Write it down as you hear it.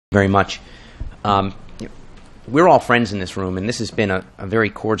Very much. We're all friends in this room, and this has been a very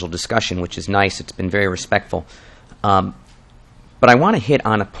cordial discussion, which is nice. It's been very respectful. But I want to hit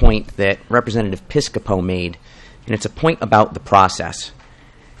on a point that Representative Piscopo made, and it's a point about the process.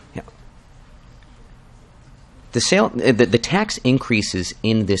 The tax increases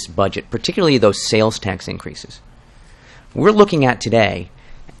in this budget, particularly those sales tax increases, we're looking at today,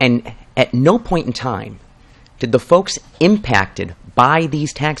 and at no point in time did the folks impacted by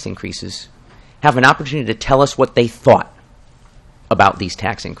these tax increases have an opportunity to tell us what they thought about these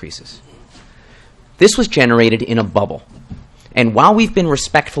tax increases. This was generated in a bubble. And while we've been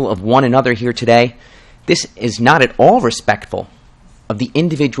respectful of one another here today, this is not at all respectful of the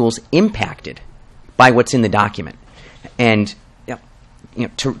individuals impacted by what's in the document. And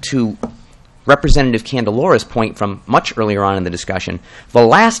to Representative Candelora's point from much earlier on in the discussion, the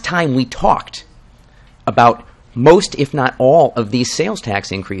last time we talked about most, if not all, of these sales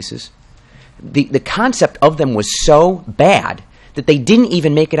tax increases, the concept of them was so bad that they didn't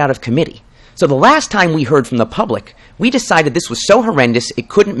even make it out of committee. So the last time we heard from the public, we decided this was so horrendous it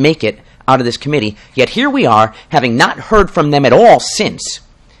couldn't make it out of this committee. Yet here we are, having not heard from them at all since.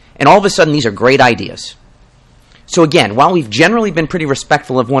 And all of a sudden, these are great ideas. So again, while we've generally been pretty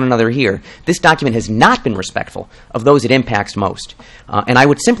respectful of one another here, this document has not been respectful of those it impacts most. And I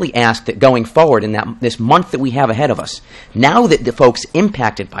would simply ask that going forward in this month that we have ahead of us, now that the folks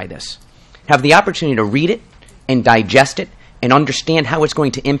impacted by this have the opportunity to read it and digest it and understand how it's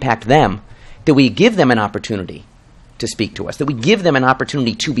going to impact them, that we give them an opportunity to speak to us, that we give them an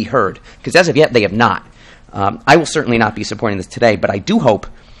opportunity to be heard, because as of yet they have not. I will certainly not be supporting this today, but I do hope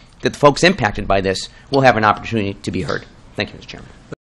that the folks impacted by this will have an opportunity to be heard. Thank you, Mr. Chairman.